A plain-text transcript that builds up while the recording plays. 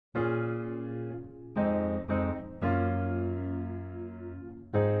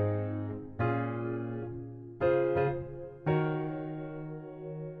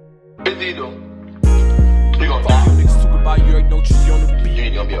bandido. You gon' die. Niggas talk about you, ain't no tree on the beat. You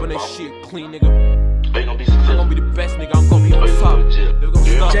ain't gonna be when a that problem. shit clean, nigga. They gon' be I'm successful. gonna be the best, nigga. I'm gonna be on top. They're gonna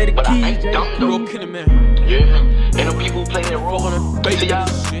stop. Jada But I Keys, ain't dumb though. Real killer, man. Yeah, and the people who play that role, Fuck on that see y'all,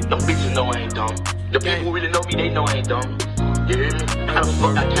 shit. them bitches know I ain't dumb. The people who really know me, they know I ain't dumb. Yeah, how the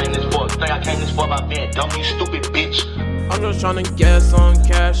fuck I came this far? Think I came this far by being dumb, you stupid bitch. I'm just tryna get some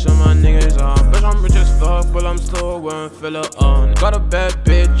cash on my niggas on. Bitch, I'm rich as fuck, but I'm still wearing filler on. Got a bad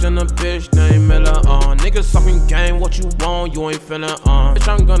bitch and a bitch named Miller on. Niggas talking game, what you want, you ain't finna on. Bitch,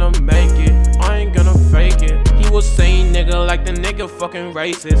 I'm gonna make it, I ain't gonna fake it. He was saying nigga like the nigga fucking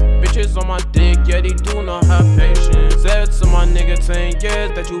racist. Bitches on my dick, yeah, they do not have patience. Said to my nigga 10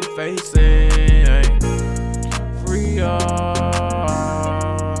 years that you facing. Free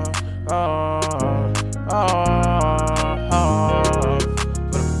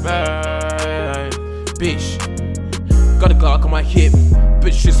bitch, got a Glock on my hip.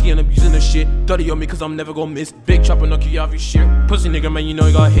 Bitch, risky and I'm using the shit. Dirty on me cause I'm never gonna miss. Big chopper knock you off your shit. Pussy nigga, man, you know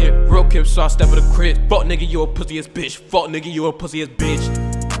you got hit. Real kip, so I step with a crit. Fuck nigga, you a pussy ass bitch. Fuck nigga, you a pussy ass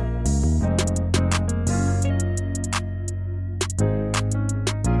bitch.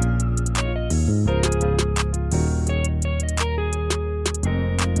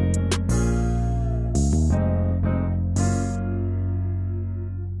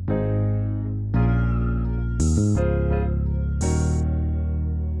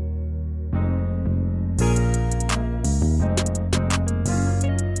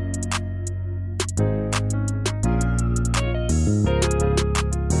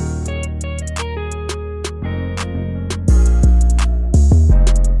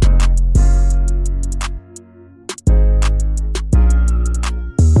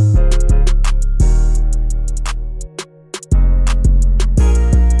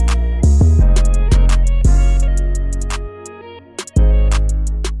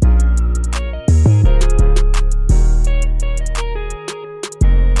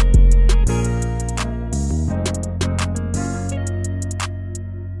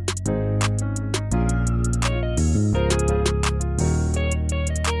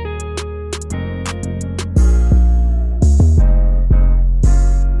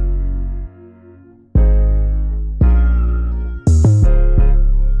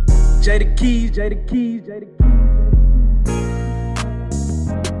 Jada Keys, Jada Keys, Jada Keys.